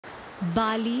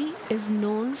Bali is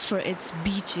known for its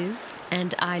beaches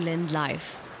and island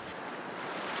life.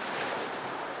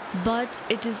 But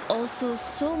it is also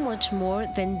so much more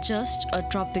than just a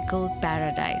tropical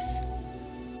paradise.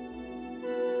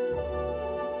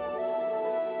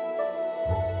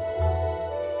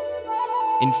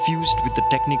 Infused with the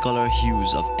technicolor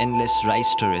hues of endless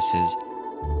rice terraces,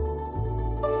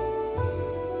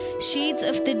 Shades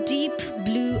of the deep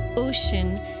blue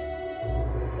ocean,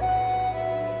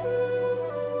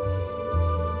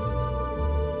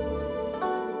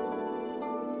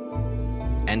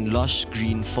 and lush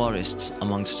green forests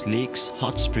amongst lakes,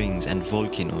 hot springs, and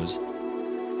volcanoes.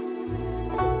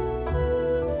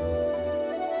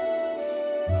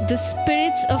 the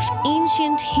spirits of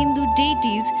ancient Hindu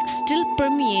deities still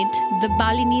permeate the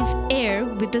Balinese air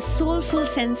with a soulful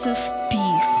sense of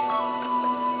peace.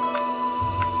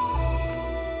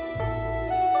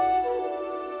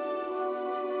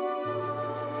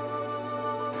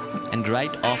 And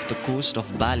right off the coast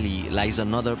of Bali lies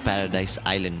another paradise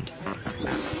island,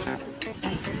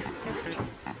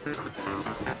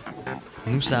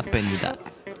 Nusa Penida,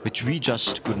 which we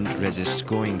just couldn't resist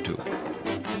going to.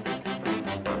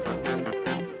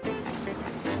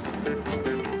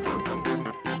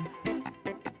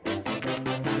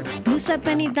 Nusa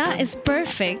Penida is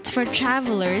perfect for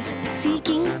travelers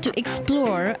seeking to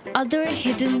explore other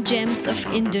hidden gems of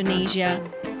Indonesia.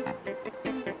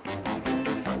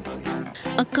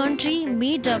 A country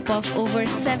made up of over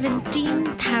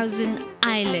 17,000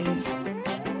 islands.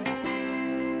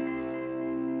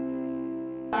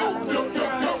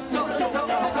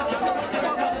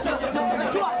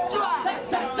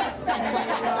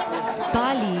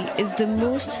 Bali is the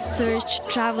most searched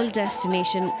travel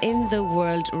destination in the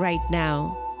world right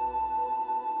now.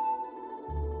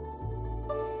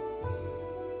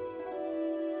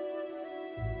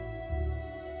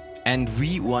 And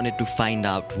we wanted to find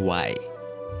out why.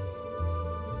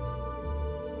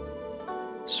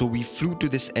 So we flew to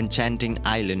this enchanting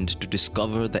island to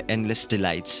discover the endless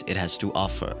delights it has to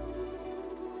offer.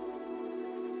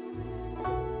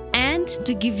 And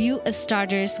to give you a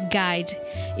starter's guide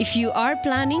if you are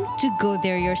planning to go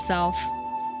there yourself.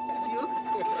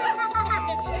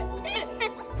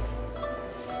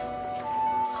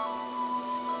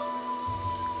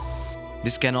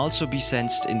 This can also be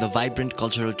sensed in the vibrant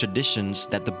cultural traditions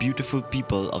that the beautiful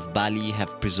people of Bali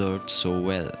have preserved so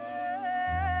well.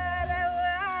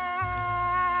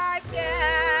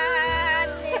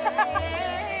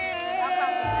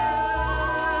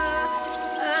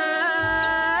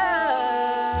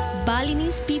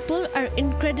 Balinese people are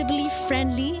incredibly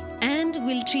friendly and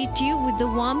will treat you with a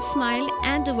warm smile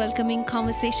and a welcoming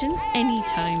conversation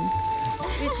anytime.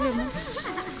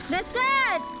 That's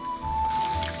good.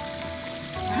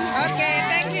 Okay,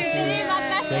 thank you. Terima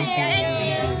kasih. Thank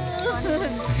you.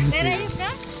 Where are you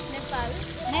from? Nepal.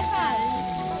 Nepal.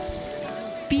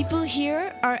 People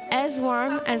here are as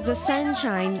warm as the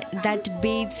sunshine that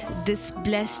bathes this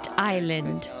blessed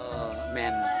island.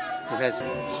 Man who has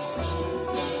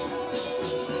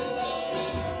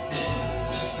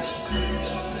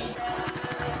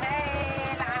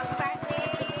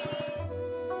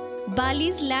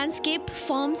Bali's landscape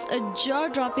forms a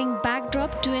jaw-dropping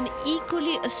backdrop to an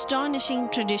equally astonishing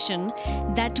tradition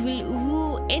that will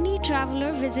woo any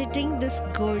traveler visiting this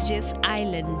gorgeous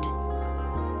island.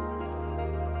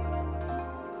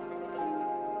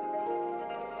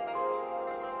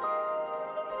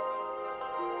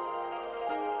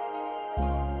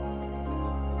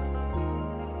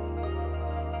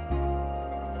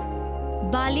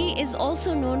 Bali is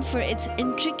also known for its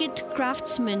intricate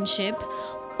craftsmanship,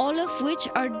 all of which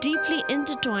are deeply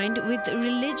intertwined with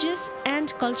religious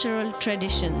and cultural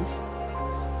traditions.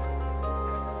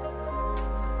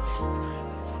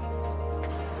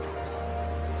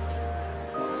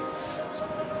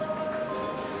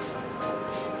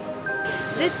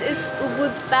 This is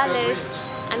Ubud Palace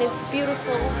and it's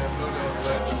beautiful.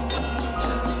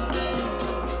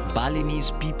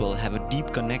 Balinese people have a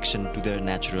deep connection to their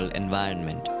natural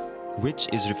environment, which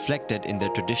is reflected in their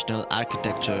traditional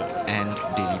architecture and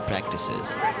daily practices.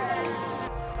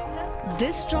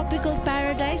 This tropical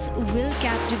paradise will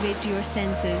captivate your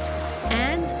senses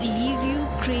and leave you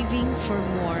craving for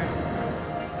more.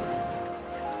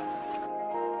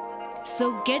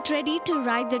 So get ready to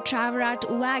ride the Traverat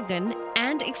wagon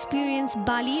and experience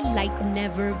Bali like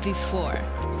never before.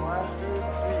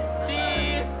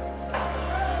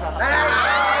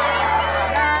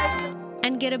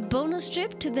 And get a bonus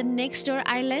trip to the next door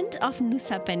island of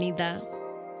Nusa Penida.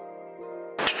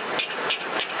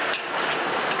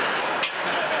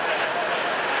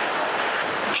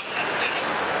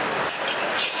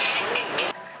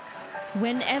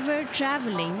 Whenever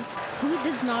traveling, who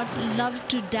does not love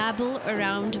to dabble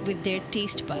around with their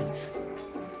taste buds?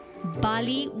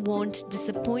 Bali won't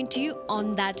disappoint you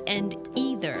on that end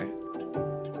either.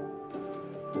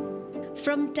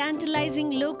 From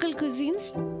tantalizing local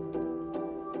cuisines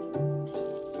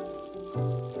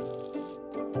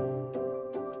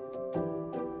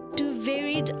to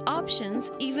varied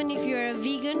options, even if you're a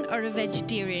vegan or a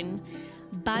vegetarian,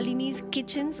 Balinese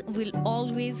kitchens will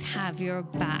always have your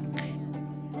back.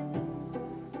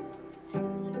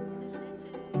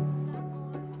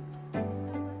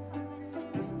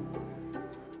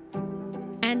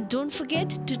 And don't forget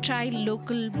to try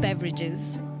local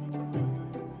beverages.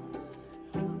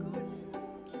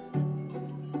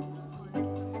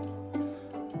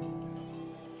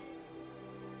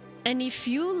 And if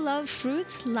you love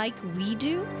fruits like we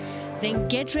do, then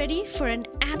get ready for an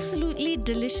absolutely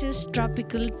delicious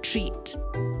tropical treat.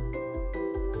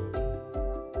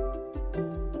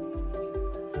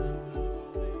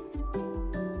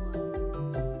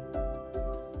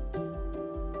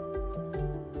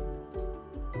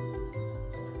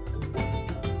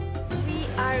 We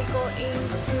are going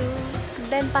to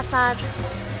Denpasar,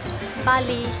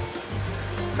 Bali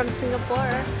from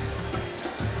Singapore.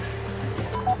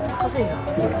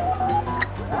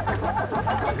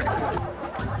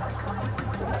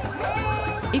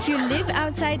 If you live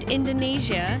outside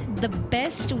Indonesia, the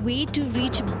best way to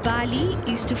reach Bali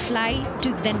is to fly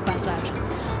to Denpasar.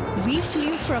 We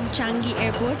flew from Changi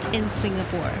Airport in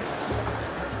Singapore.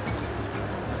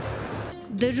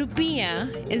 The rupiah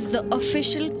is the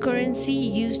official currency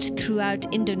used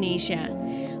throughout Indonesia.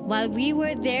 While we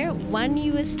were there, 1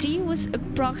 USD was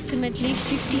approximately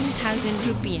 15,000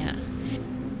 rupiah.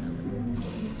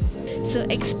 So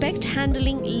expect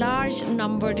handling large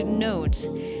numbered notes,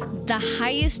 the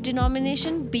highest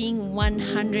denomination being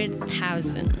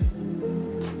 100,000.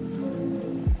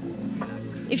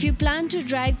 If you plan to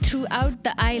drive throughout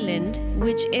the island,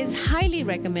 which is highly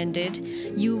recommended,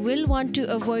 you will want to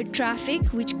avoid traffic,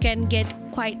 which can get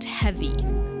quite heavy.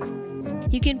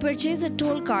 You can purchase a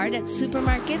toll card at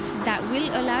supermarkets that will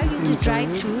allow you to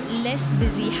drive through less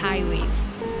busy highways.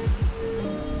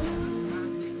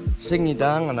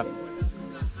 Singidang anak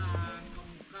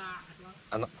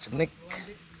cenik.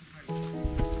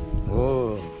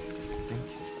 Oh.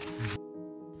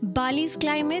 Bali's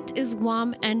climate is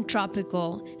warm and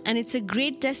tropical, and it's a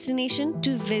great destination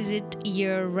to visit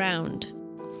year-round.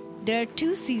 There are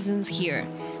 2 seasons here.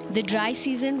 The dry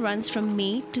season runs from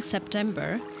May to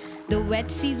September, the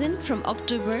wet season from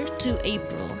October to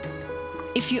April.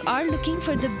 If you are looking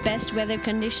for the best weather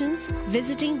conditions,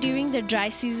 visiting during the dry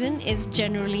season is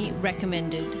generally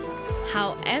recommended.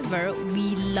 However,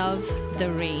 we love the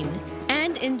rain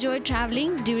and enjoy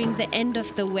traveling during the end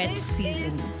of the wet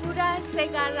season.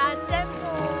 Segara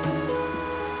Temple.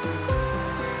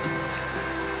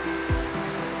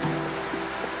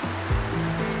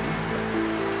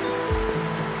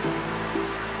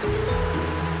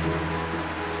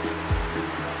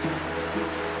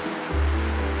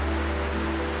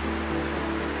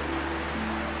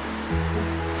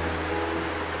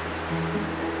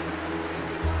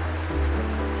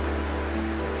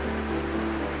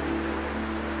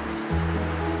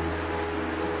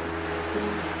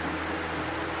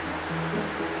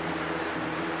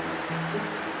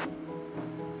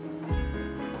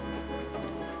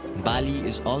 Bali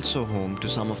is also home to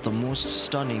some of the most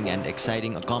stunning and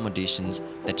exciting accommodations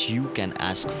that you can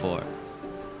ask for.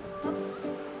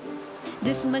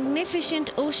 This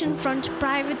magnificent oceanfront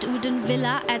private wooden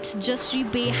villa at Josri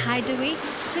Bay Hideaway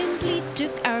simply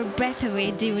took our breath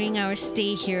away during our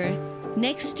stay here,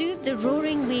 next to the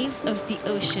roaring waves of the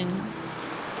ocean.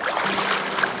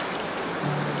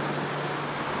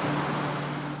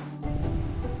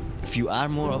 If you are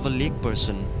more of a lake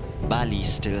person, Bali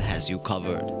still has you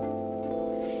covered.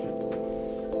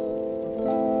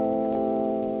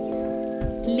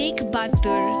 Lake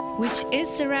Batur, which is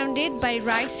surrounded by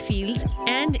rice fields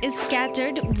and is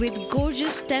scattered with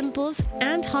gorgeous temples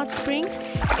and hot springs,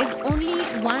 is only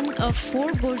one of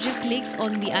 4 gorgeous lakes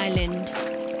on the island.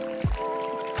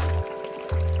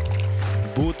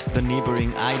 Both the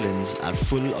neighboring islands are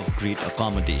full of great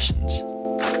accommodations.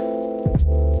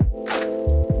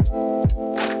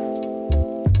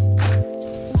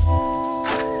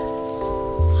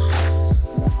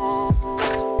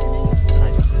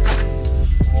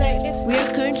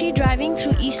 Driving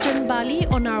through eastern Bali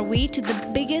on our way to the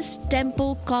biggest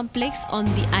temple complex on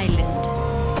the island.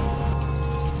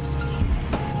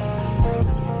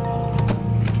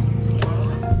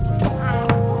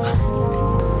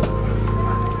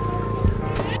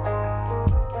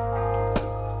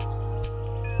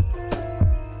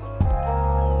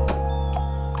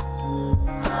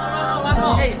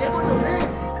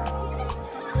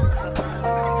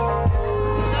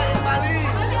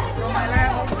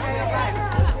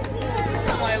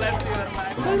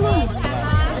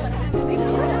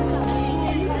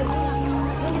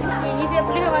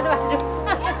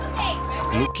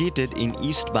 Located in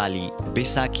East Bali,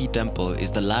 Besaki Temple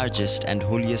is the largest and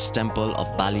holiest temple of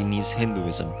Balinese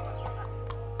Hinduism.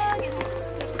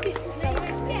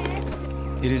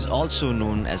 It is also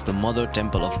known as the Mother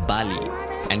Temple of Bali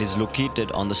and is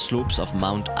located on the slopes of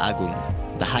Mount Agung,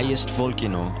 the highest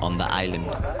volcano on the island.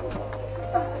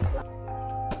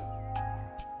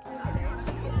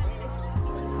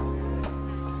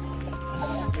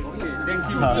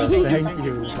 Thank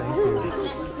you.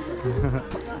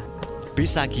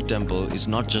 Besaki Temple is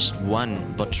not just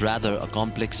one, but rather a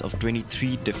complex of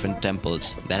 23 different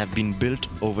temples that have been built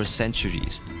over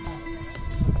centuries.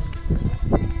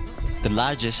 The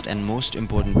largest and most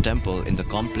important temple in the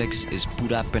complex is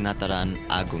Pura Penataran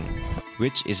Agung,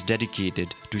 which is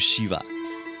dedicated to Shiva,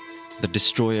 the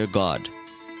destroyer god.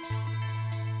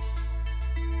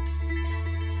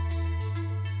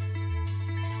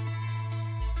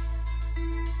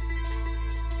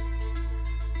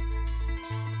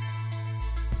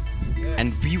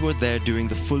 And we were there during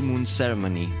the full moon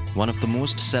ceremony, one of the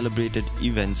most celebrated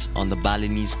events on the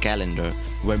Balinese calendar,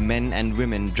 where men and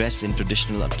women dress in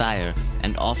traditional attire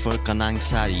and offer kanang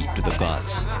sari to the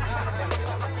gods.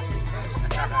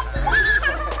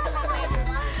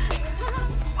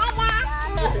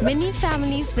 Many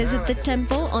families visit the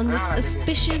temple on this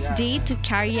auspicious day to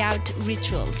carry out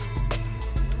rituals.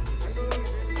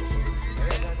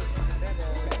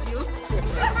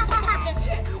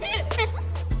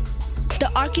 The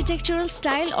architectural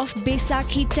style of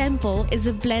Besaki Temple is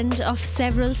a blend of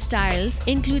several styles,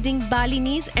 including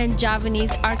Balinese and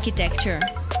Javanese architecture.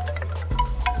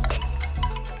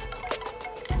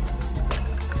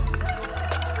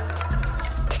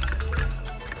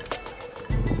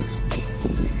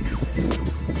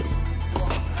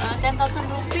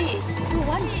 ₹10,000.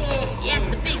 One? Yes,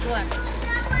 the big one.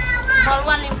 Small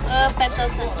one,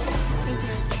 5,000.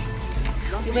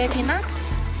 You wear peanut?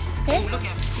 Okay?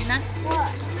 Peanut?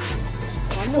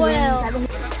 Well,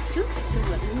 two?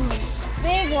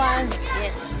 Big one.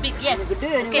 Yes, big, yes.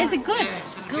 Okay, is it good?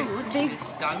 Good. Big.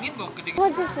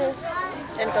 What is this?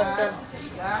 10,000.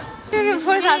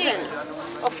 4,000.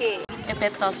 Okay.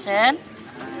 10,000.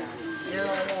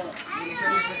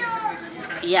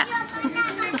 Yeah.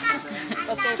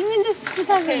 Okay. Give me this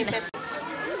 2,000.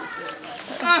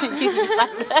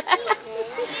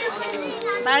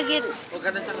 Bargain.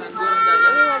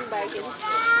 Everyone bargain.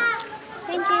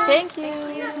 Thank you. Thank you.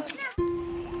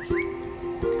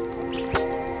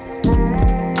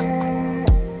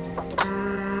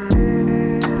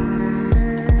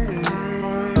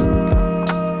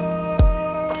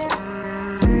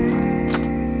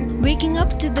 Waking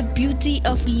up to the beauty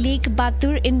of Lake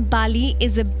Batur in Bali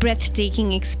is a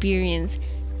breathtaking experience.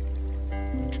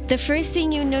 The first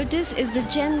thing you notice is the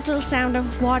gentle sound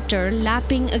of water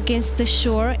lapping against the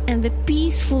shore and the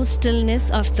peaceful stillness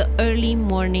of the early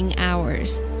morning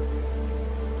hours.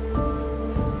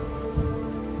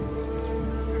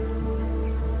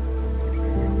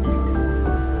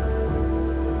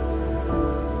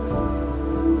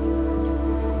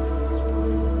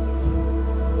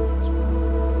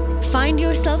 Find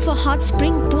yourself a hot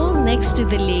spring pool next to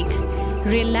the lake.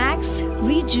 Relax,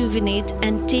 rejuvenate,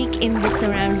 and take in the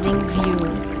surrounding view.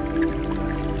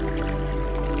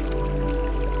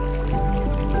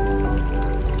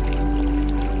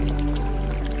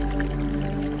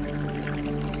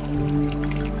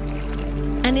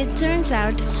 And it turns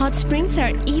out hot springs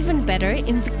are even better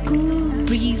in the cool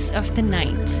breeze of the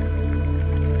night.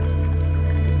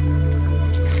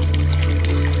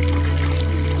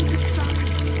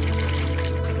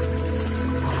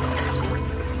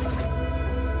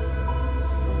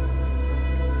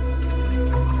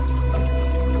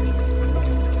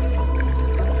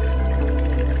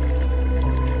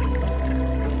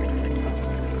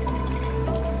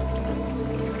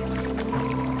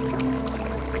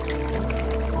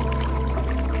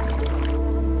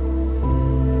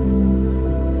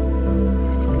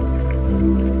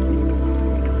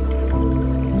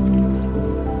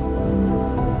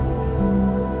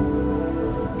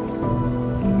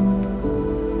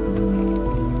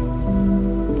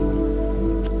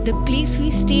 The place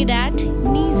we stayed at,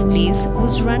 Nee's place,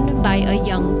 was run by a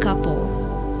young couple.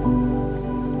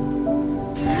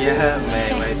 Yeah,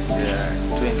 my wife's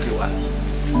 21.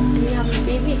 You have a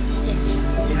baby?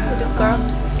 Yeah. The girl?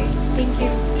 Okay, thank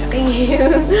you. Yeah. Thank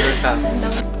you. Stop.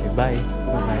 Okay, bye.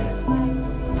 Bye.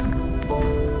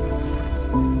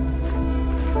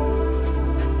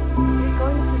 We're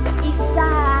going to the east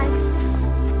side.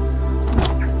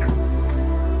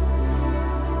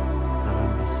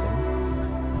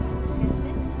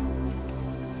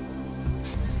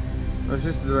 This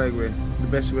is the right way. The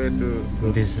best way to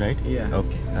go. This is right? Yeah.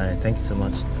 Okay. Alright, thank you so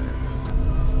much.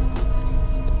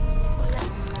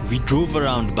 We drove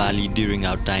around Bali during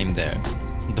our time there.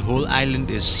 The whole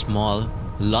island is small,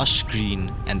 lush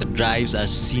green, and the drives are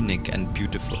scenic and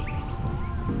beautiful.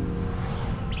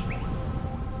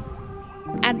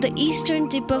 At the eastern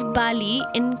tip of Bali,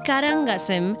 in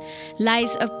Karangasem,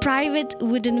 lies a private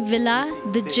wooden villa,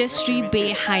 the Jestri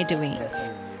Bay Hideaway.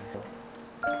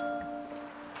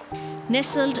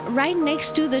 Nestled right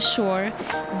next to the shore,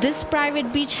 this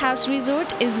private beach house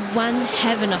resort is one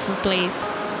heaven of a place.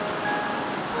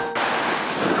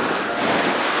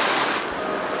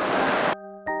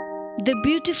 The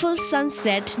beautiful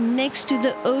sunset next to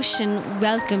the ocean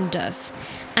welcomed us,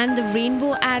 and the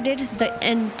rainbow added the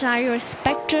entire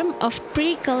spectrum of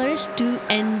pretty colors to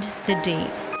end the day.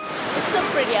 It's so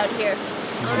pretty out here.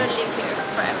 I want to live here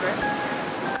forever.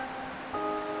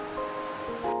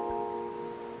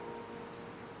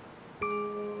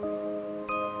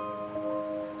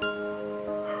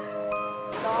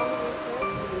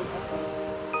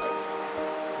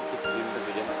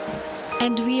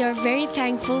 And we are very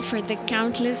thankful for the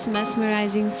countless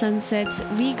mesmerizing sunsets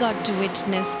we got to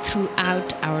witness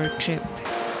throughout our trip.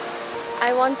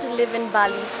 I want to live in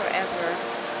Bali forever.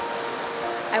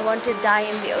 I want to die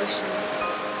in the ocean.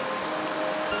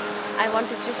 I want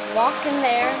to just walk in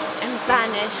there and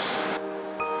vanish.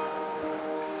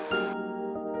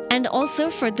 And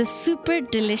also for the super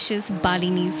delicious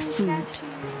Balinese food.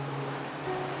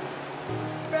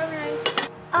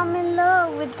 I'm in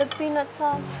love with the peanut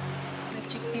sauce.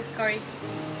 Chickpeas curry.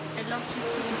 I love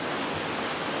chickpeas.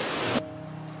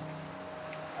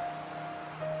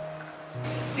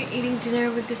 We're eating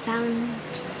dinner with the sound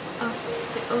of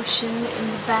the ocean in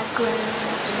the background.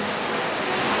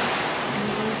 And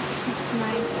we're going to sleep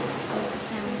tonight with the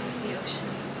sound of the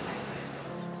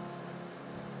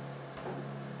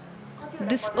ocean.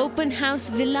 This open house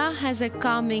villa has a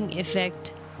calming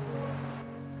effect.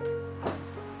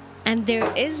 And there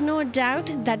is no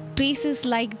doubt that places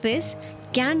like this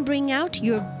can bring out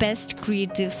your best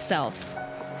creative self.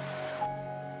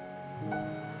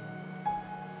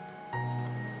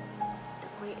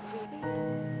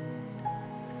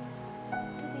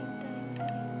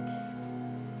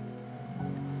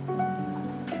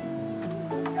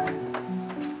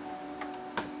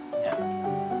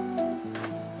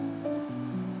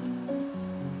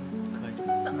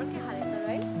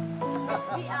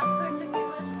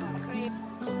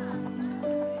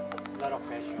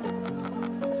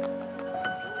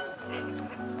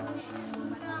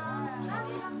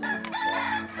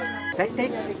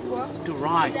 Take to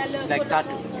ride like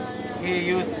tattoo. He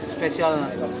use special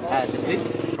debris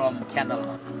from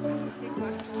candle.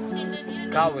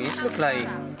 Kawis look like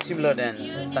similar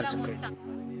than Sanskrit.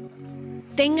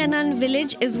 Tenganan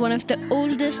village is one of the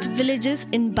oldest villages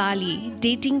in Bali,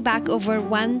 dating back over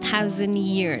 1,000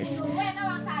 years.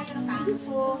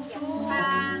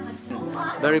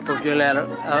 Very popular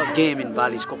game in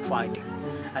Bali is cockfighting.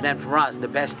 And then for us, the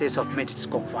best taste of meat is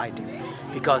cockfighting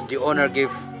because the owner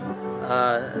give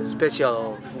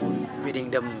special food,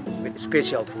 feeding them with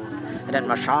special food. And then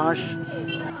massage,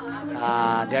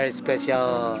 there is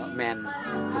special man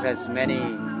who has many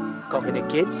coconut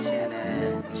kids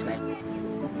and it's like.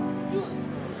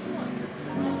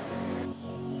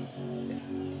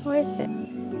 What is it?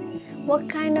 What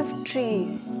kind of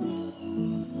tree?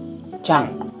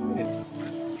 Chang. It's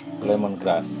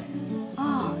lemongrass.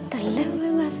 Oh, the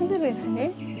lemongrass is the reason,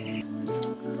 eh?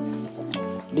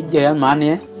 Dijaya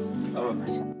mani.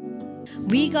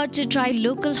 We got to try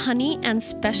local honey and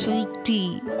special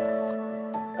tea.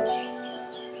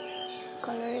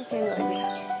 Color is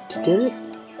yellow. Still.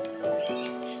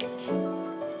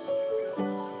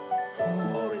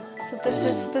 So this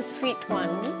is the sweet one.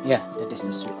 Yeah, that is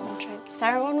the sweet one. The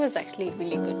sour one was actually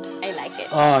really good. I like it.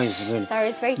 Oh, it's good. Sour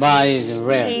is very But it's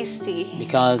rare. tasty.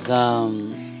 Because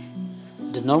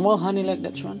the normal honey like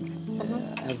that one,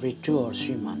 every 2 or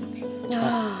 3 months.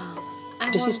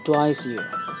 This is twice a year.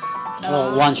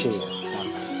 Or once a year.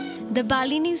 The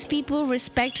Balinese people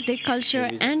respect their culture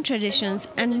and traditions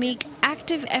and make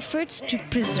active efforts to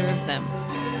preserve them.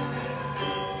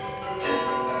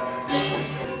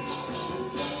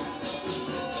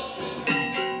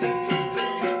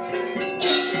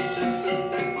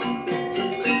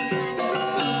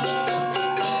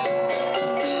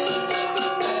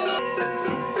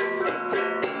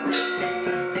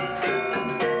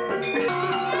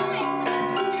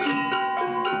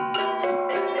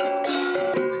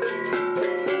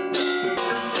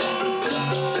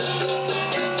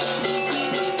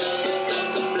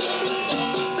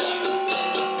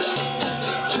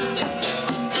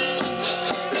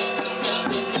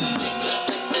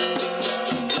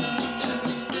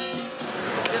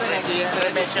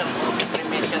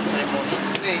 cremation ceremony.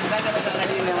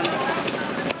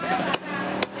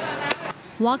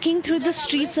 Walking through the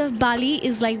streets of Bali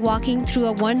is like walking through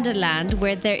a wonderland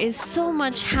where there is so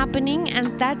much happening,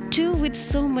 and that too with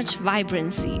so much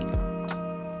vibrancy.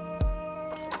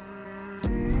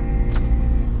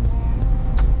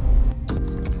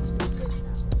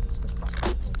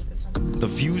 The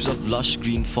views of lush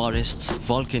green forests,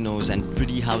 volcanoes and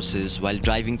pretty houses while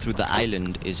driving through the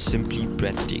island is simply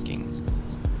breathtaking.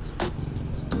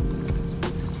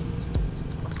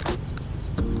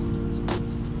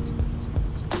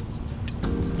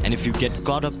 And if you get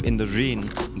caught up in the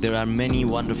rain, there are many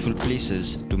wonderful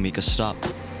places to make a stop.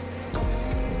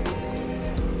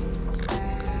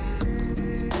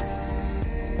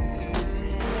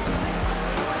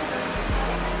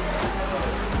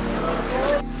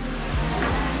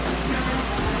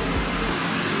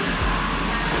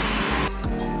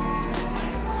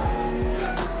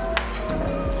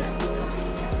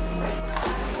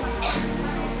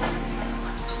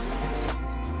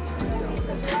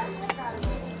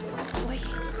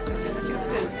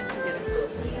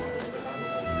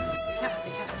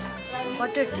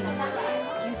 Water tea.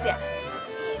 Yuja.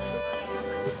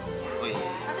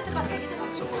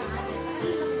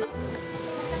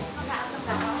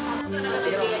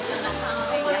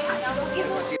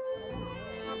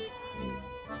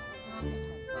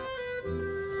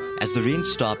 As the rain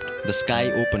stopped, the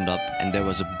sky opened up and there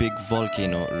was a big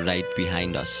volcano right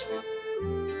behind us.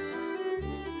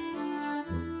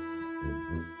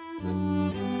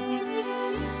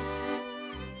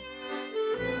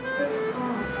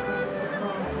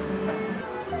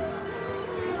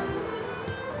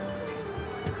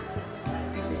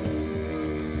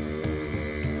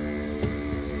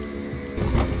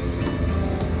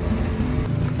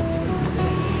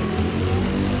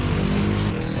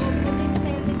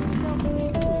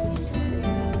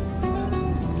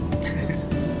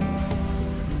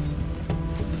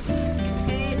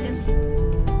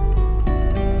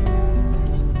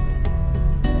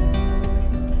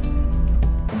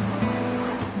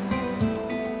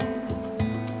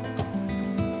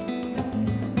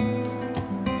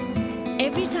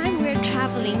 Every time we're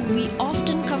traveling, we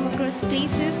often come across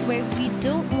places where we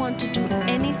don't want to do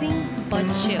anything but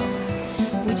chill,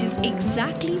 which is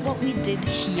exactly what we did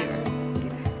here.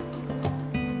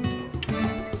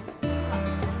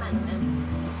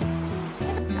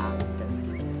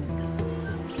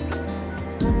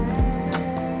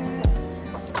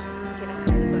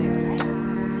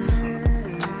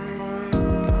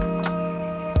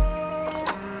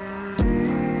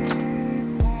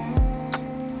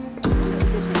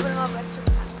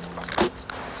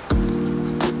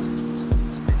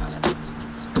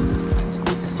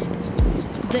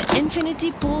 The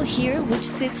infinity pool here, which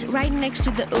sits right next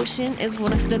to the ocean, is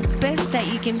one of the best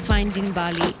that you can find in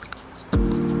Bali.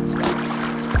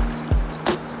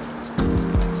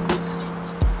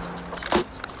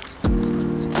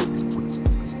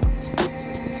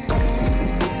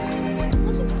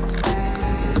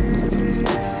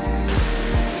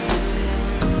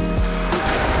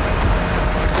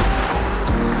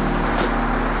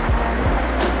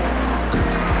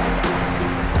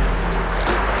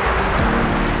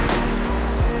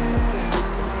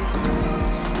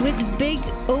 With big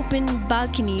open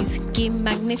balconies came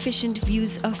magnificent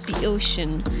views of the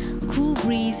ocean, cool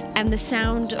breeze and the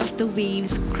sound of the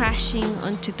waves crashing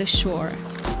onto the shore.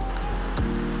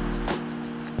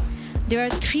 There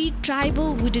are 3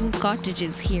 tribal wooden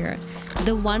cottages here.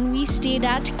 The one we stayed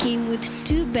at came with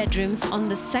 2 bedrooms on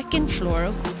the 2nd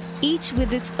floor, each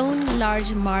with its own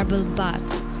large marble bath.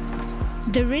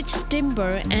 The rich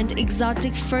timber and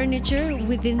exotic furniture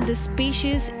within the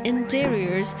spacious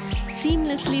interiors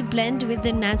seamlessly blend with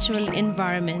the natural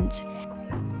environment.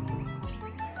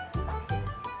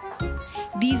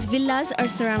 These villas are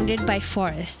surrounded by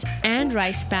forests and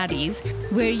rice paddies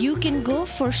where you can go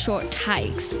for short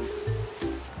hikes.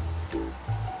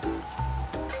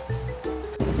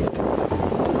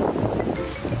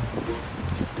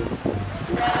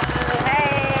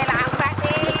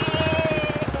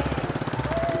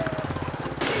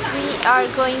 We are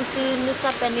going to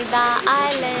Nusa Penida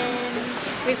Island.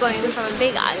 We're going from a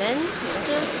big island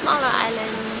to a smaller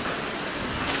island,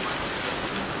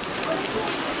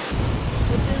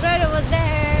 which is right over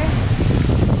there.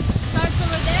 Starts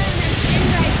over there and then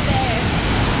ends right there.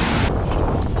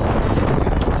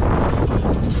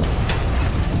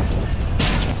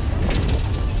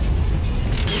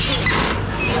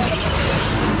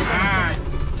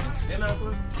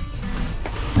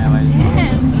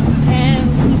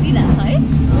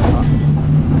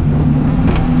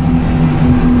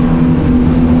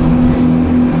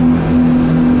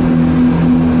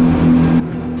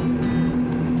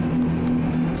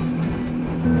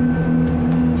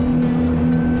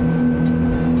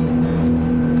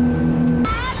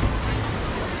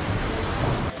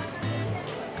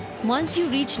 Once you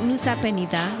reach Nusa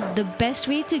Penida, the best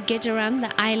way to get around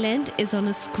the island is on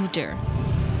a scooter.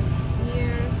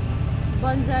 Near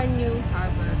Banjar New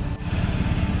Harbour.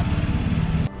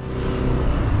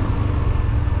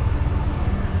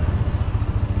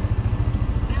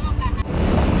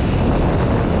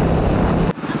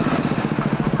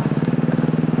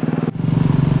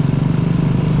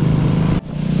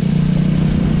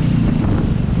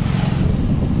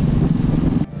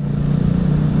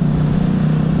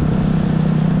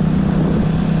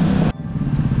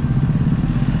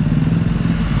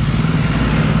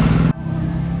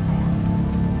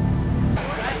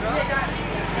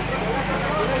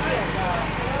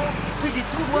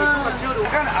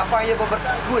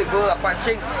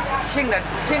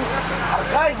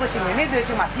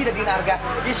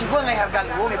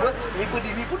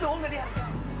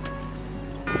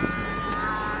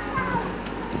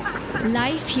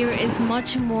 Life here is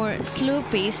much more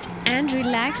slow-paced and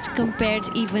relaxed compared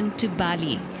even to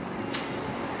Bali.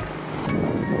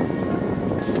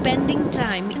 Spending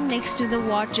time next to the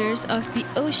waters of the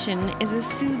ocean is a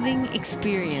soothing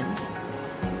experience.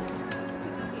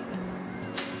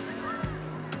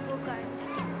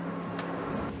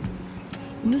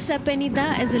 Nusa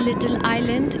Penida is a little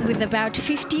island with about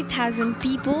 50,000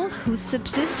 people who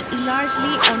subsist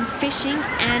largely on fishing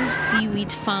and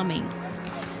seaweed farming.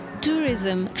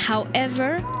 Tourism,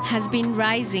 however, has been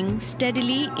rising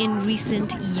steadily in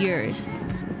recent years.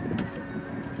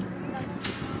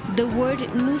 The word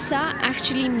Nusa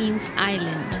actually means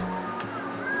island.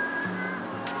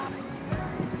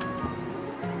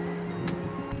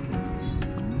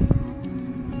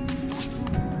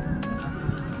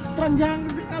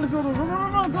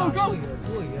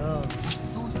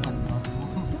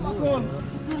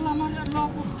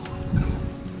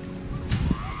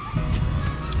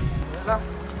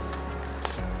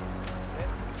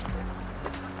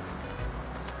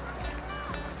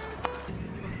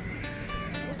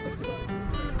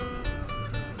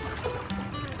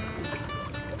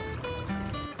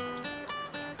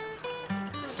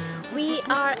 We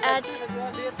are at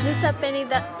Nusa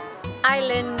Penida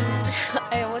Island.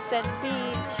 I almost said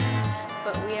beach,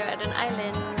 but we are at an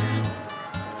island.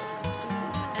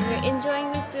 And we're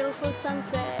enjoying this beautiful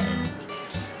sunset.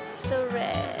 So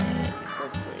red, so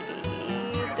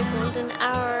pretty. The golden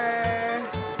hour.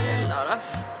 There are a lot of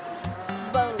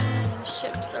boats and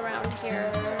ships around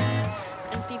here.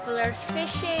 And people are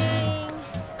fishing.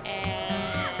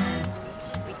 And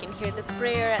we can hear the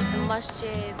prayer at the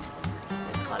masjid.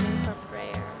 Calling for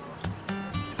prayer.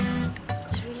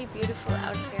 It's really beautiful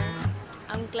out here.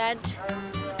 I'm glad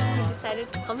we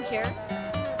decided to come here.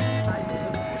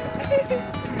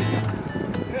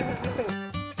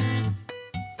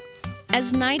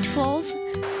 As night falls,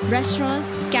 restaurants,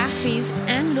 cafes,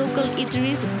 and local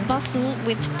eateries bustle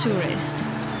with tourists.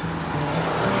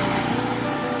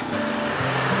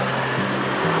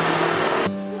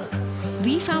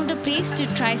 We found a place to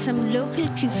try some local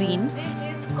cuisine.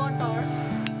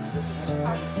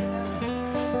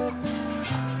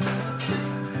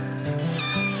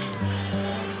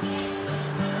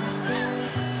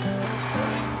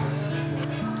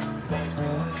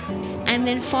 And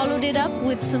then followed it up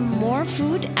with some more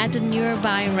food at a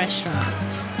nearby restaurant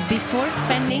before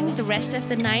spending the rest of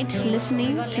the night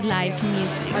listening to live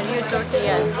music. On your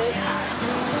tortillas.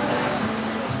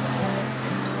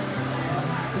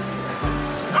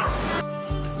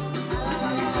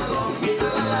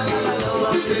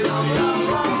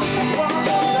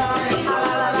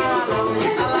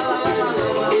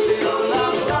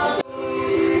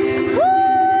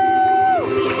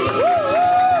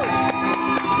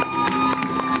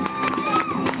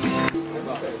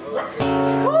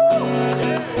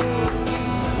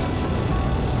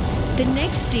 The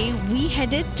next day, we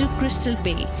headed to Crystal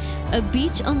Bay, a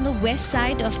beach on the west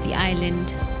side of the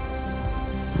island.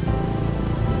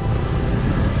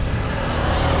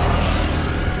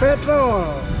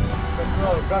 Petrol,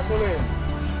 gasoline.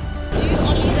 Do you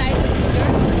only ride a scooter?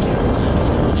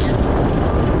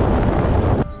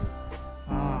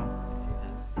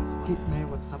 Give me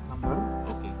WhatsApp number.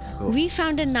 We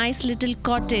found a nice little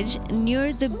cottage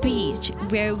near the beach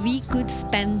where we could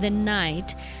spend the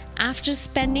night after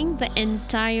spending the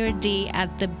entire day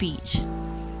at the beach.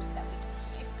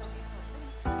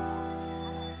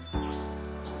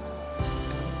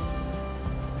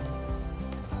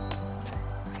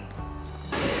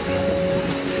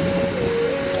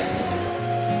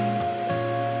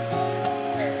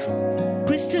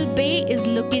 Crystal Bay is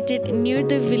located near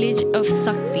the village of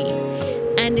Sakti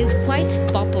and is quite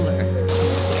popular.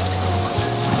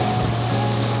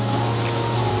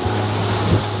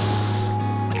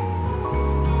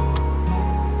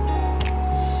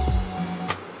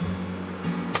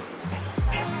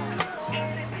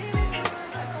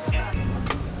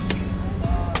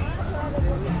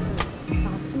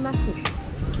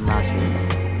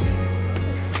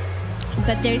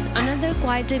 But there's another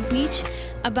quieter beach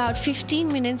about 15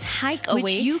 minutes hike away,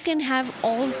 which you can have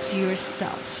all to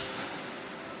yourself.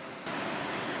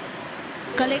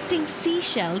 Collecting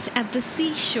seashells at the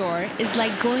seashore is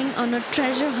like going on a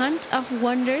treasure hunt of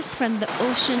wonders from the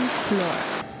ocean floor.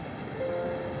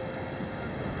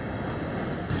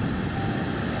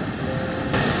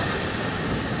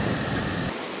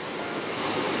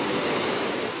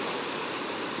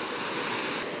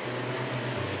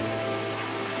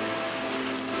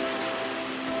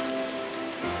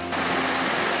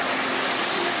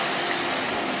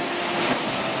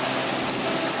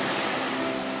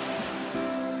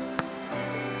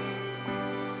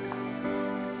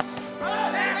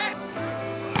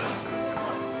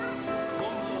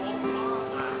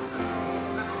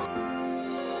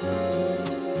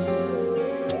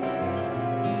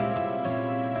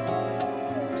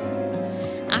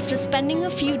 After spending a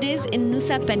few days in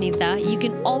Nusa Penida, you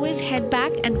can always head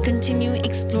back and continue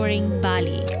exploring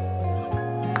Bali.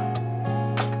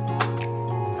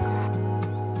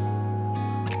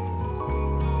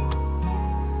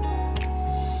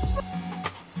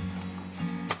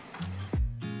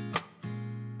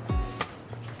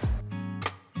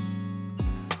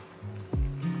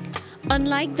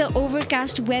 Unlike the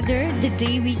overcast weather the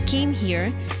day we came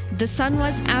here, the sun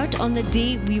was out on the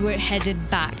day we were headed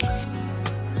back.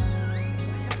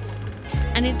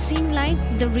 And it seemed like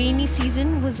the rainy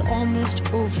season was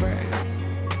almost over.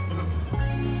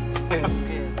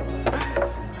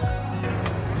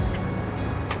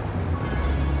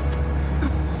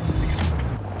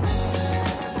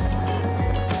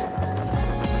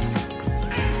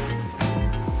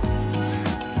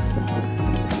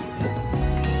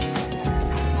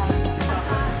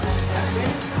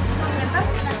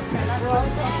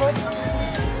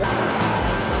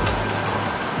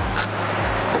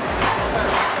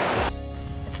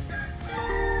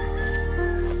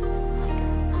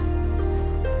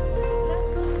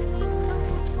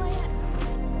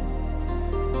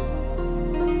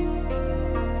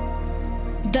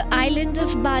 The island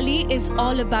of Bali is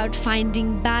all about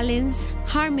finding balance,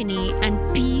 harmony, and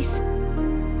peace,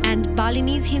 and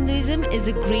Balinese Hinduism is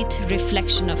a great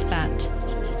reflection of that.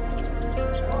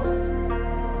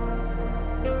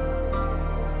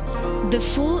 The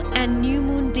full and new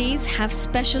moon days have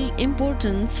special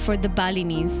importance for the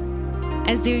Balinese,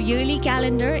 as their yearly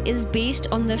calendar is based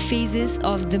on the phases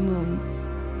of the moon.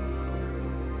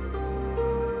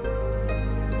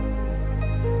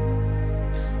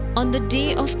 On the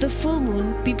day of the full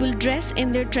moon, people dress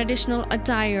in their traditional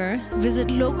attire, visit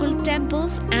local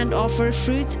temples, and offer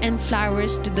fruits and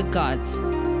flowers to the gods.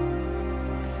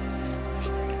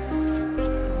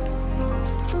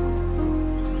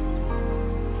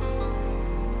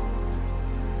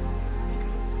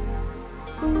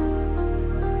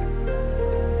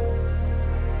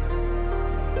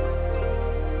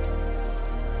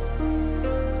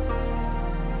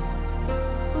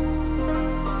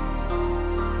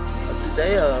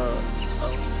 Today,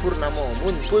 Purnamo,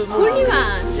 full moon. Purnima?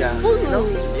 Yeah. Full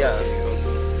moon? Yeah.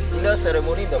 Inilah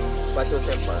ceremony the Batu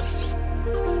Temple.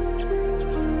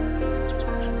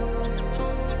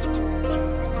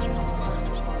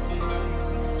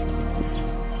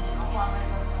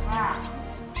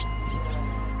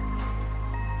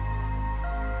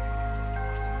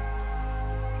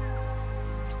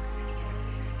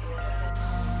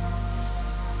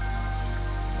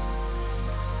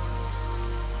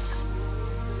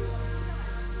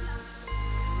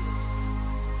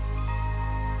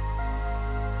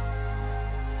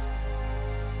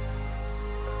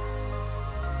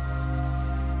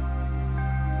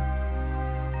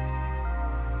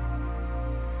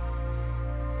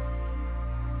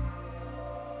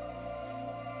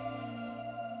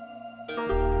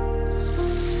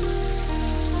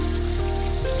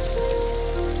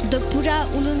 The Pura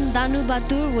Ulun Danu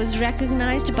Batur was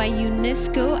recognized by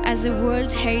UNESCO as a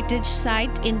World Heritage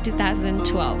Site in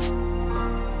 2012.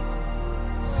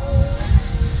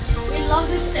 We love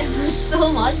this temple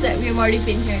so much that we've already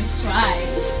been here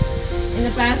twice in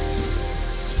the past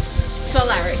 12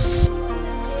 hours.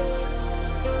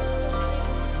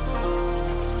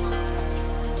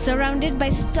 Surrounded by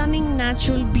stunning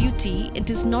natural beauty, it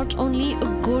is not only a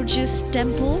gorgeous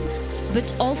temple,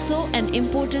 but also an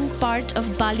important part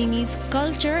of Balinese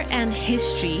culture and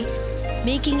history,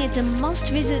 making it a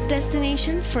must-visit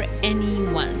destination for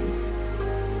anyone.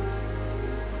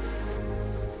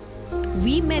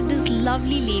 We met these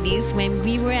lovely ladies when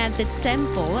we were at the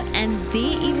temple, and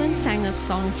they even sang a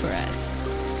song for us.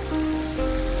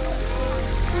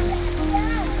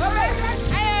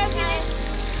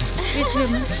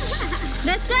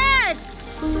 That's good!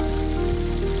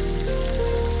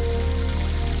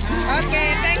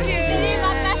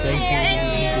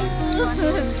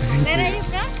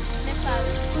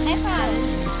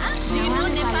 Do you know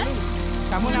Nepal?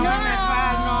 Kamu nama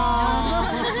Nepal, no.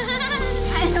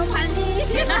 I know Bali.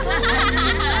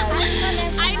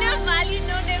 I know Bali,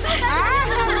 no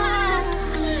Nepal.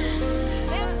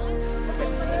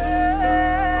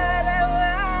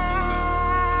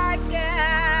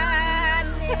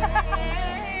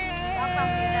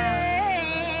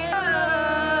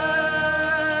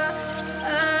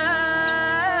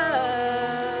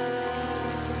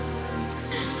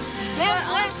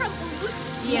 Where from Ubud?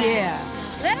 Yeah.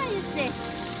 Where are you stay?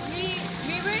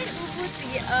 We were in Ubud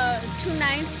 2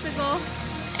 nights ago,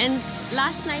 and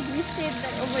last night we stayed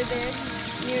over there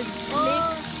near the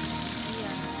lake.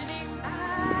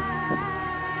 Today.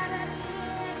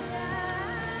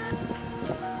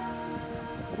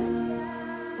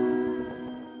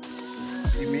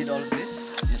 You made all of this?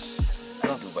 Yes, I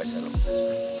don't do by myself.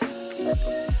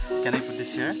 Can I put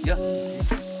this here? Yeah.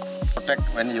 Protect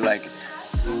when you like it.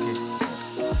 Okay.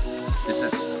 This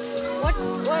is What?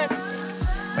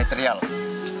 material,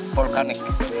 volcanic.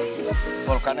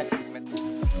 Volcanic.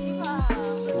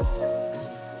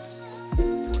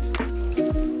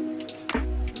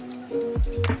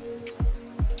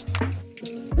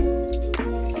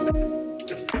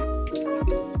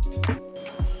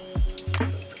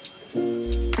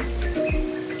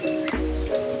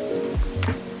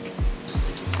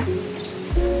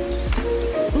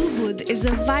 Ubud is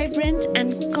a vibrant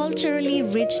and culturally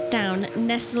rich town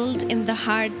nestled in the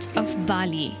heart of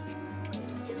Bali.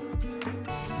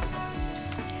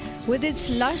 With its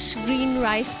lush green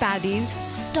rice paddies,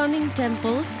 stunning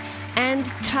temples, and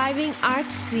thriving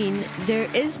art scene, there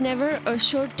is never a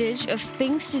shortage of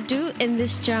things to do in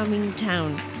this charming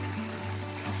town.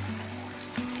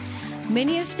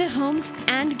 Many of the homes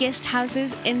and guest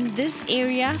houses in this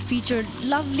area feature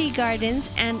lovely gardens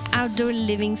and outdoor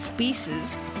living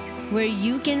spaces where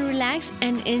you can relax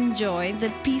and enjoy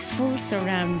the peaceful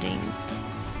surroundings.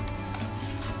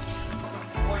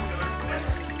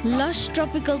 Lush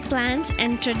tropical plants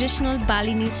and traditional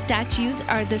Balinese statues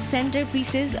are the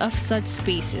centerpieces of such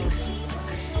spaces.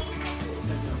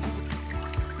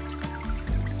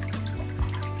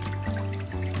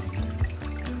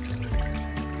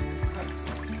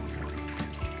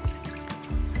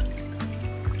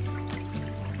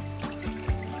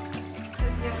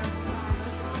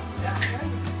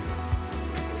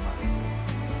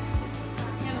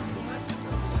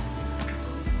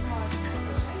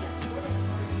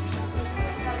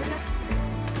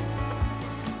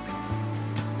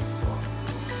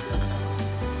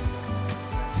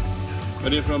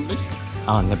 Where are you from, please?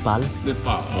 Oh, Nepal.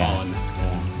 Nepal. Yeah. Oh,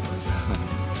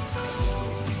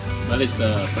 Bali is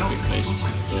the perfect place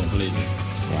to live.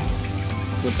 Yeah.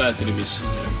 Kuta Tribis.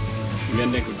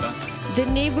 Ganda Kuta. The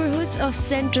neighborhoods of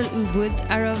central Ubud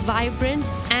are a vibrant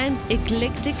and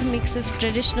eclectic mix of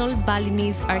traditional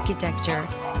Balinese architecture.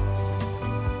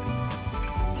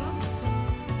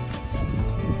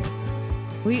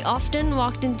 We often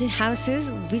walked into houses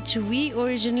which we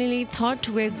originally thought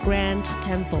were grand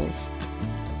temples.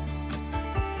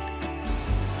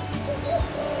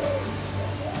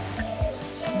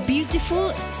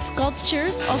 Beautiful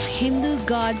sculptures of Hindu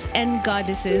gods and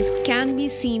goddesses can be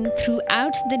seen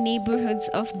throughout the neighborhoods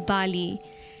of Bali.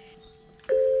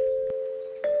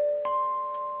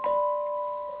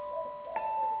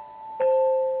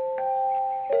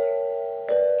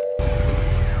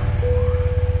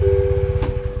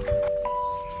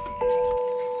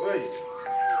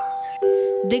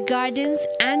 The gardens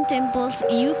and temples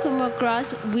you come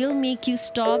across will make you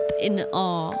stop in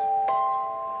awe.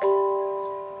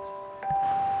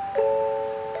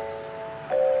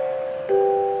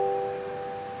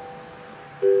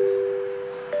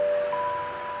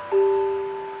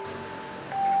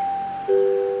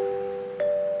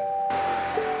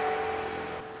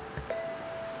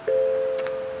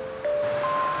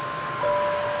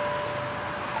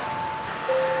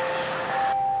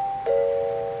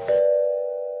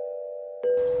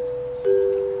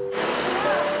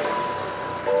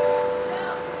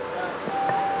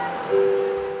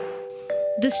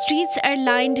 The streets are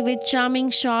lined with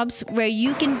charming shops where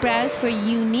you can browse for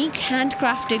unique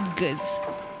handcrafted goods.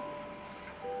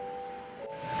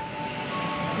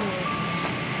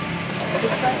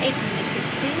 This one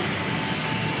 850.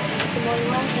 Small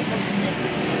one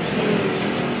 700.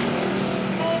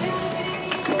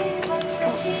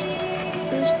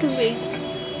 This is too big.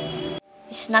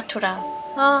 It's natural.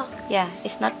 Oh, Yeah,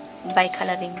 it's not by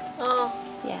coloring. oh,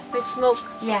 Yeah. with smoke.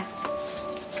 Yeah.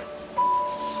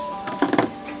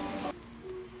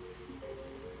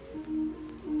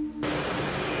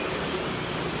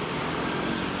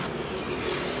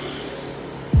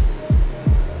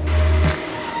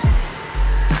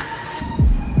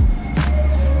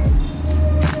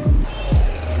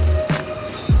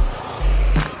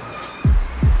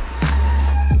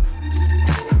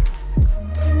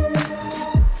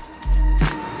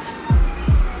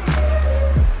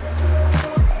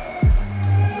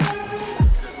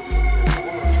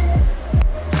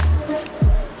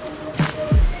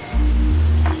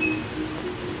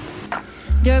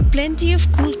 There are plenty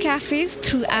of cool cafes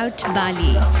throughout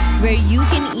Bali where you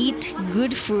can eat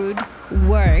good food,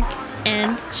 work,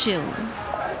 and chill.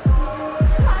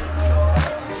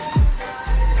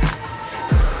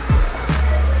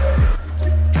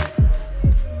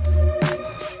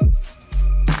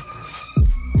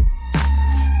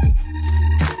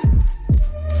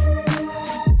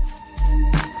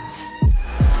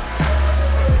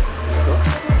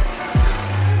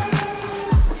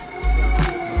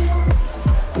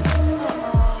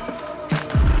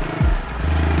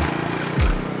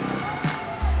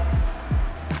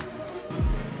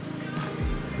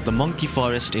 The Monkey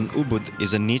Forest in Ubud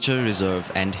is a nature reserve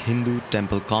and Hindu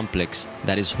temple complex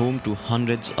that is home to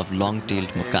hundreds of long-tailed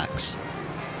macaques.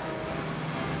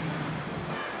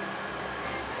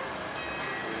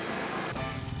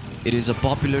 It is a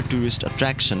popular tourist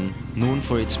attraction known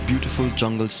for its beautiful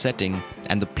jungle setting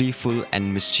and the playful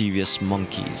and mischievous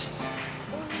monkeys.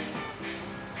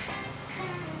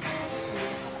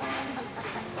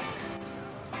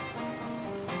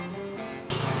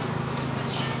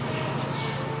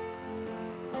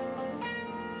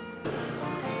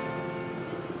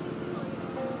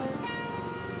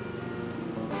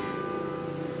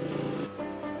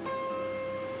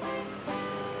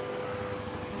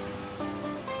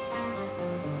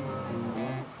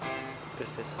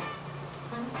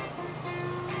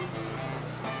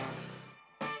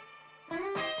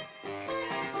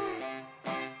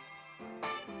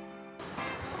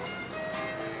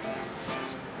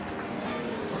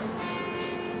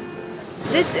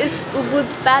 This is Ubud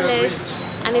Palace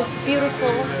and it's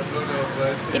beautiful.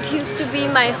 It used to be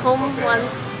my home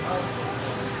once,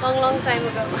 long time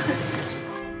ago.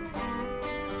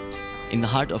 In the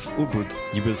heart of Ubud,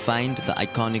 you will find the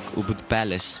iconic Ubud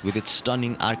Palace with its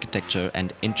stunning architecture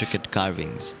and intricate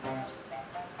carvings.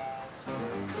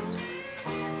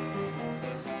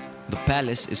 The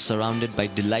palace is surrounded by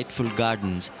delightful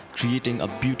gardens, creating a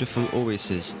beautiful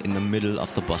oasis in the middle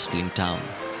of the bustling town.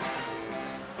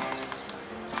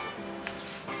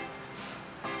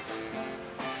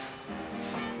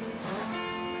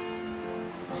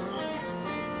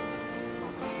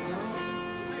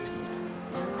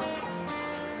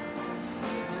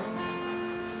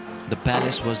 The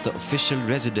palace was the official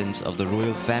residence of the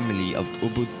royal family of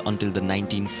Ubud until the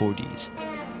 1940s.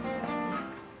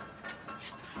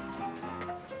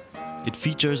 It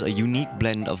features a unique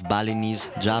blend of Balinese,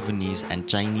 Javanese and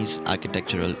Chinese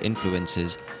architectural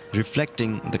influences,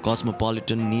 reflecting the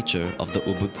cosmopolitan nature of the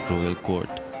Ubud royal court.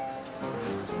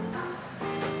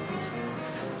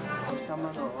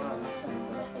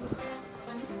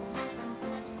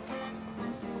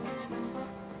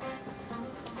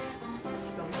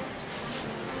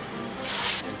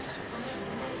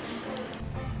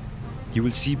 You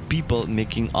will see people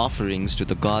making offerings to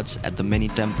the gods at the many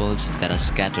temples that are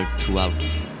scattered throughout.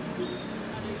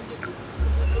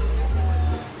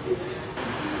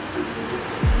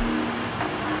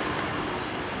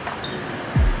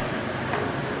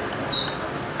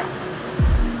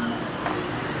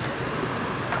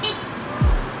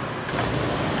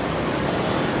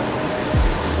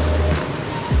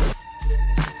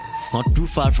 Not too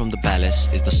far from the palace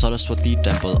is the Saraswati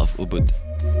temple of Ubud.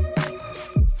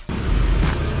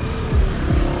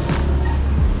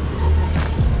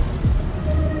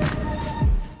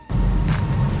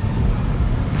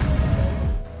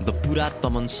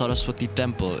 Taman Saraswati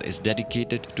temple is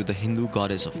dedicated to the Hindu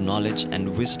goddess of knowledge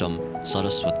and wisdom,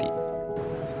 Saraswati.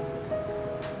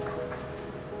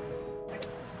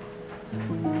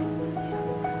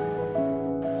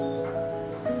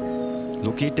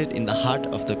 Located in the heart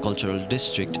of the cultural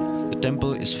district, the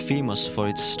temple is famous for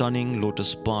its stunning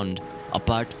lotus pond,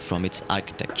 apart from its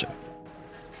architecture.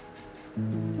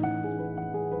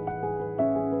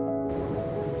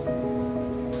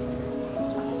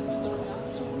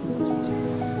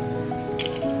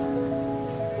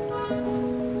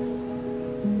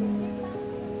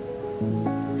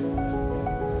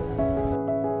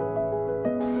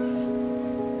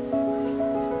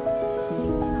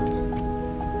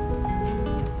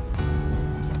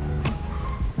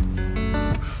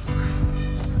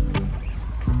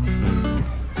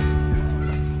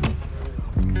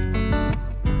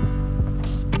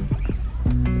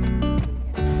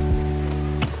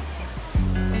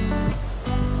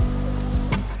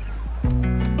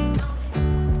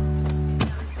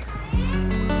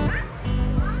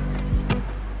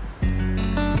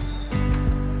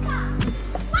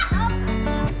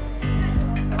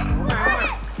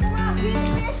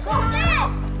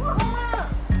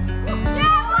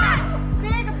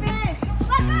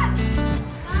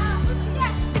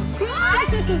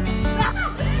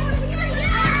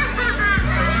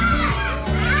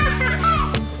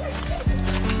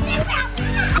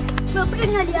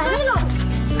 The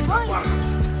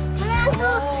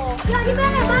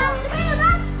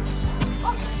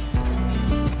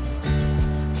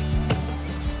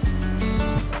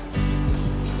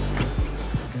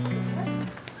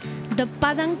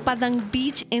Padang Padang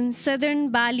beach in southern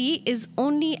Bali is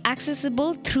only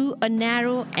accessible through a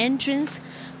narrow entrance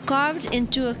carved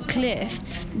into a cliff,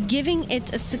 giving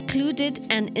it a secluded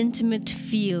and intimate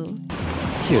feel.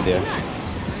 Here there.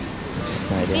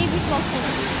 Baby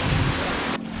coconut.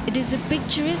 It is a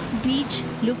picturesque beach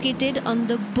located on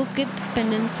the Bukit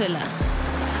Peninsula.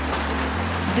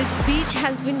 This beach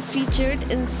has been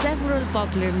featured in several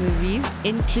popular movies,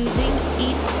 including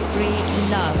Eat, Pray,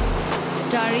 Love,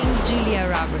 starring Julia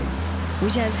Roberts,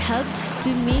 which has helped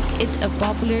to make it a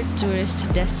popular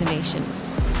tourist destination.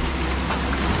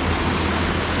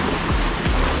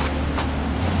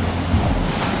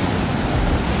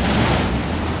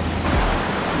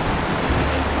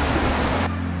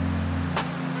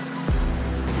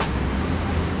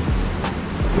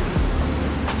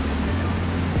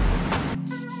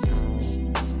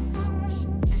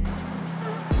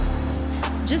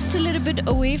 Just a little bit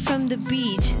away from the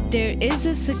beach, there is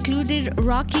a secluded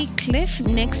rocky cliff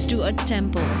next to a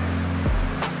temple.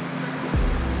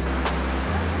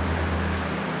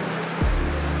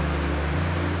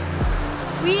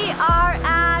 We are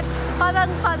at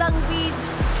Padang Padang Beach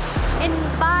in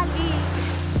Bali.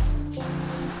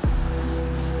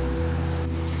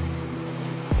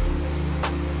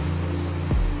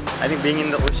 I think being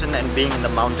in the ocean and being in the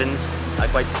mountains are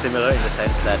quite similar in the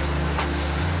sense that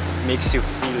it makes you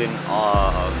feel in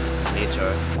awe of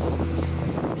nature.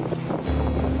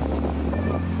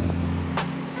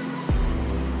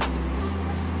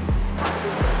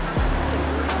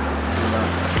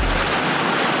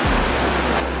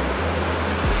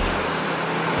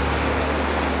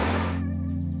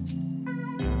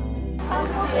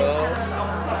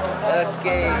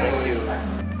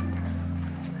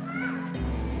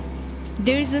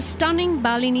 There is a stunning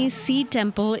Balinese sea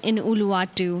temple in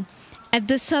Uluwatu, at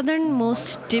the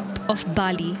southernmost tip of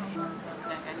Bali.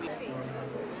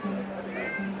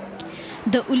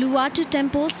 The Uluwatu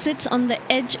temple sits on the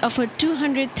edge of a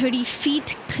 230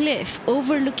 feet cliff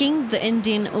overlooking the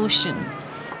Indian Ocean.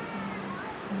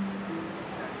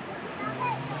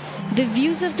 The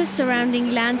views of the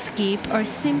surrounding landscape are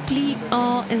simply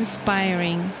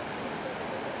awe-inspiring.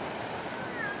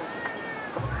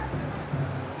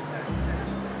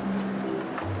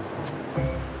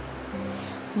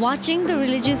 Watching the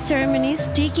religious ceremonies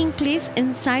taking place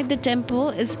inside the temple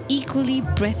is equally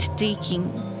breathtaking.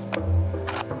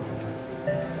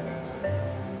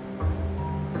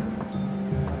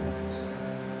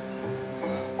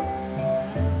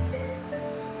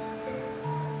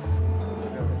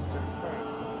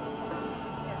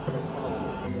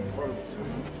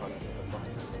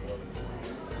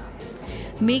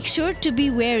 Make sure to be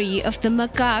wary of the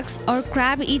macaques or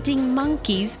crab-eating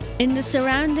monkeys in the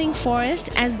surrounding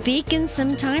forest, as they can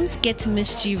sometimes get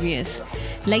mischievous,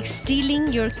 like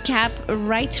stealing your cap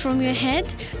right from your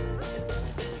head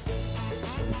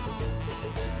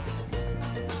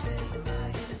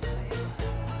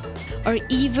or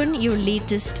even your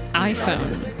latest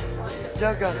iPhone.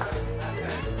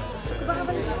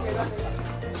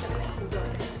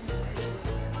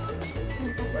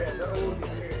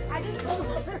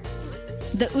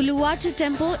 The Uluwatu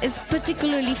temple is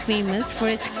particularly famous for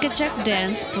its Kecak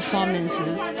dance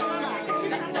performances.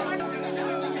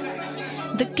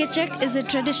 The Kecak is a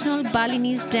traditional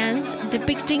Balinese dance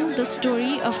depicting the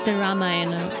story of the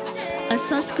Ramayana, a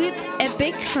Sanskrit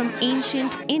epic from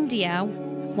ancient India,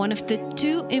 one of the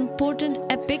two important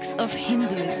epics of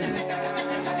Hinduism.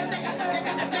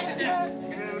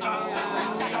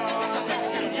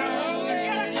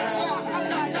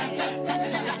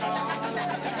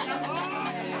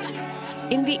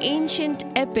 In the ancient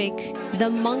epic, the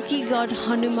monkey god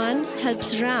Hanuman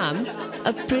helps Ram,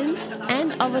 a prince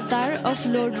and avatar of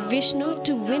Lord Vishnu,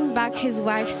 to win back his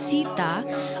wife Sita,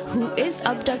 who is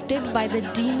abducted by the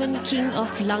demon king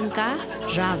of Lanka,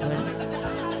 Ravan.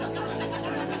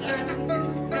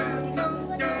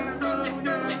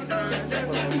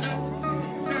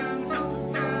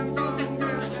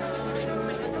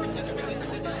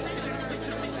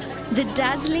 The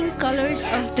dazzling colors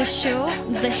of the show,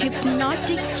 the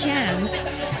hypnotic chants,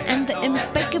 and the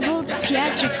impeccable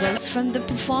theatricals from the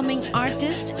performing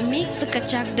artist make the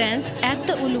Kecak dance at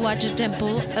the Uluwatu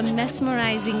temple a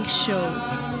mesmerizing show.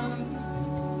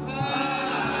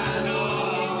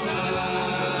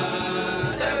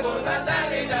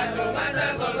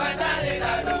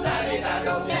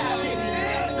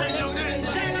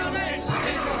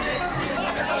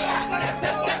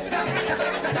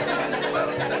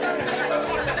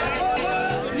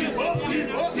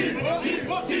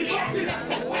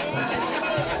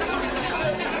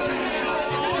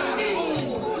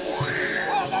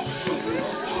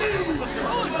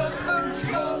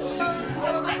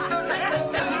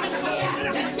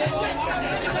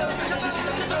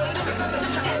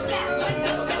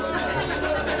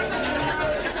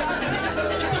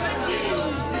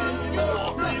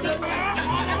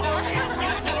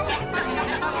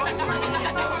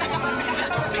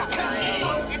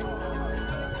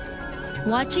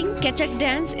 Watching Kecak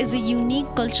dance is a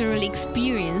unique cultural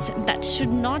experience that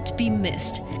should not be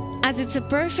missed, as it's a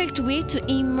perfect way to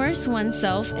immerse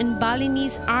oneself in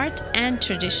Balinese art and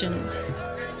tradition.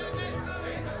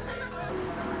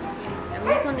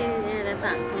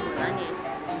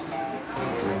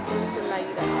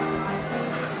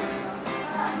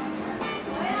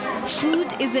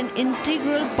 Food is an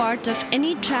integral part of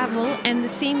any travel, and the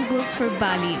same goes for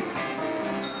Bali.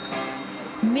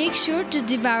 Make sure to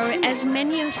devour as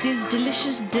many of these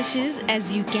delicious dishes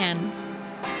as you can.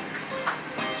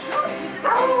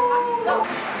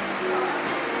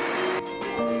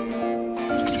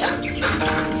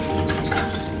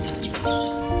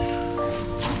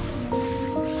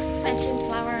 Matching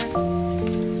flower.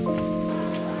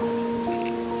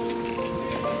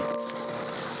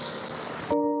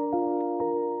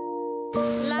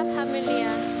 La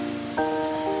familia.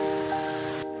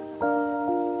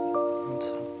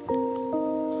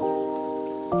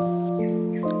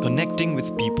 Connecting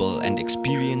with people and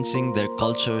experiencing their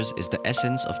cultures is the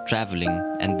essence of traveling,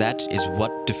 and that is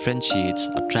what differentiates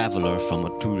a traveler from a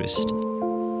tourist.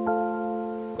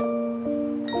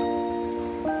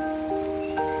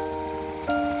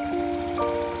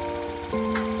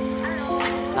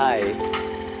 Hi.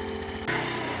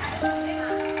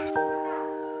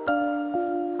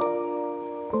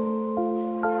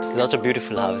 That's a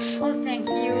beautiful house. Oh, thank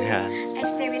you. Yeah. I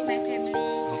stay with my family.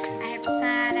 Okay. I have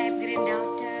son, I have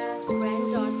granddaughter.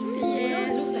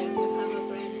 Yes. Look like you have a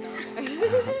granddaughter.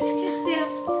 She still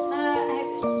have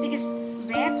biggest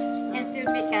bed and still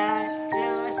make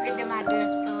clothes with the mother.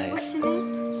 Nice. What's your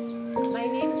name? My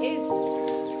name is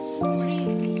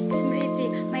Smriti. Smriti.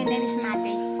 My name is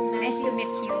Mati. Nice to meet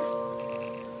you.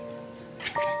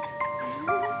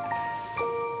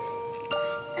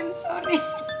 I'm sorry.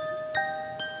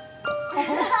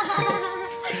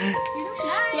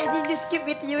 Yeah, you just keep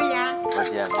with you, yeah.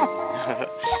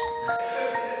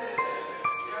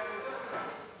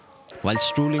 While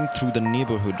strolling through the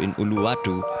neighborhood in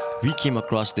Uluwatu, we came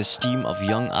across this team of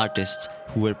young artists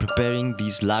who were preparing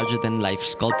these larger-than-life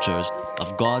sculptures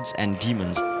of gods and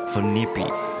demons for Nepi,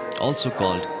 also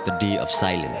called the Day of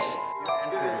Silence.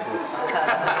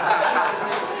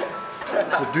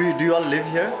 So do you all live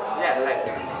here? Yeah, like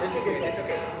it's okay. It's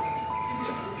okay.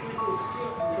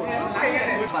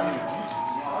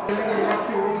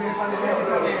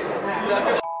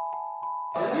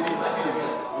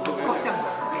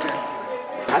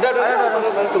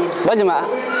 Banyak mak.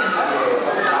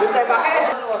 Kita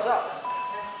pakai gosok.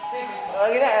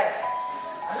 Lagi deh.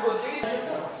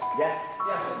 Ya.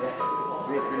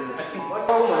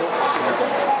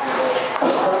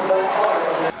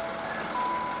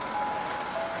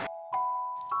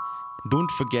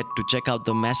 Don't forget to check out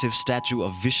the massive statue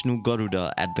of Vishnu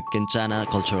Garuda at the Kencana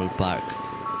Cultural Park.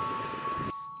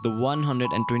 The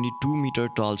 122-meter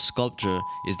tall sculpture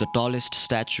is the tallest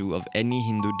statue of any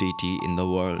Hindu deity in the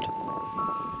world.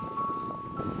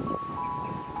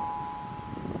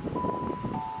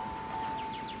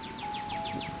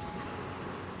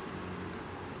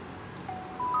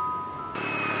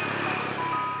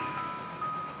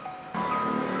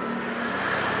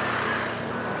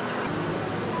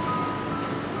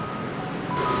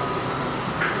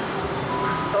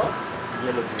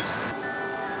 Yellow juice.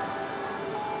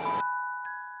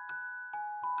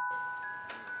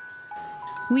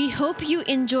 We hope you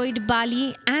enjoyed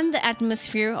Bali and the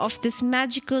atmosphere of this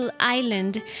magical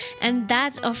island and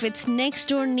that of its next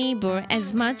door neighbor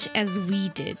as much as we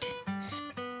did.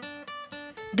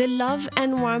 The love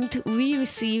and warmth we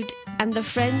received and the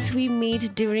friends we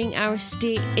made during our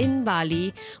stay in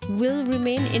Bali will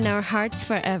remain in our hearts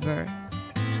forever.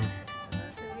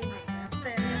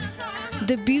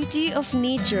 The beauty of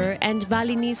nature and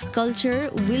Balinese culture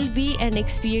will be an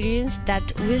experience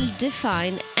that will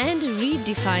define and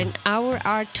redefine our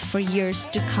art for years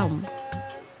to come.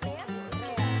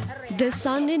 The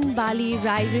sun in Bali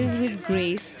rises with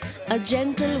grace, a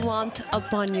gentle warmth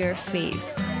upon your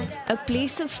face. A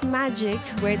place of magic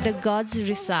where the gods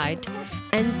reside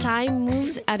and time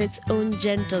moves at its own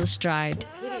gentle stride.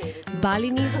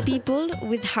 Balinese people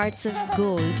with hearts of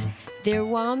gold, their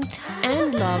warmth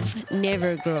and love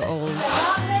never grow old.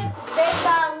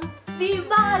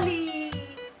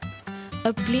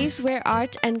 A place where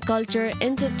art and culture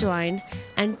intertwine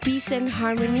and peace and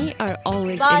harmony are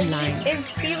always in line. Bali is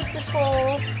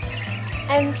beautiful,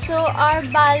 and so are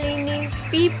Balinese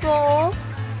people.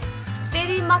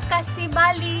 Terima kasih,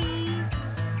 Bali.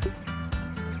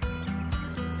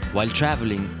 While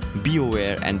traveling, be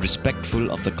aware and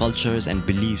respectful of the cultures and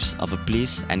beliefs of a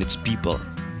place and its people,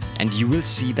 and you will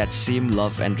see that same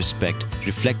love and respect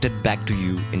reflected back to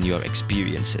you in your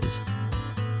experiences.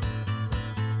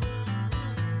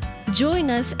 Join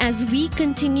us as we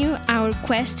continue our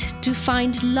quest to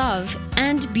find love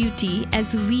and beauty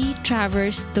as we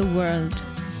traverse the world.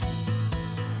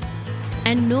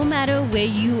 And no matter where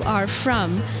you are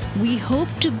from, we hope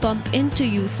to bump into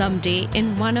you someday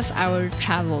in one of our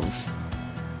travels.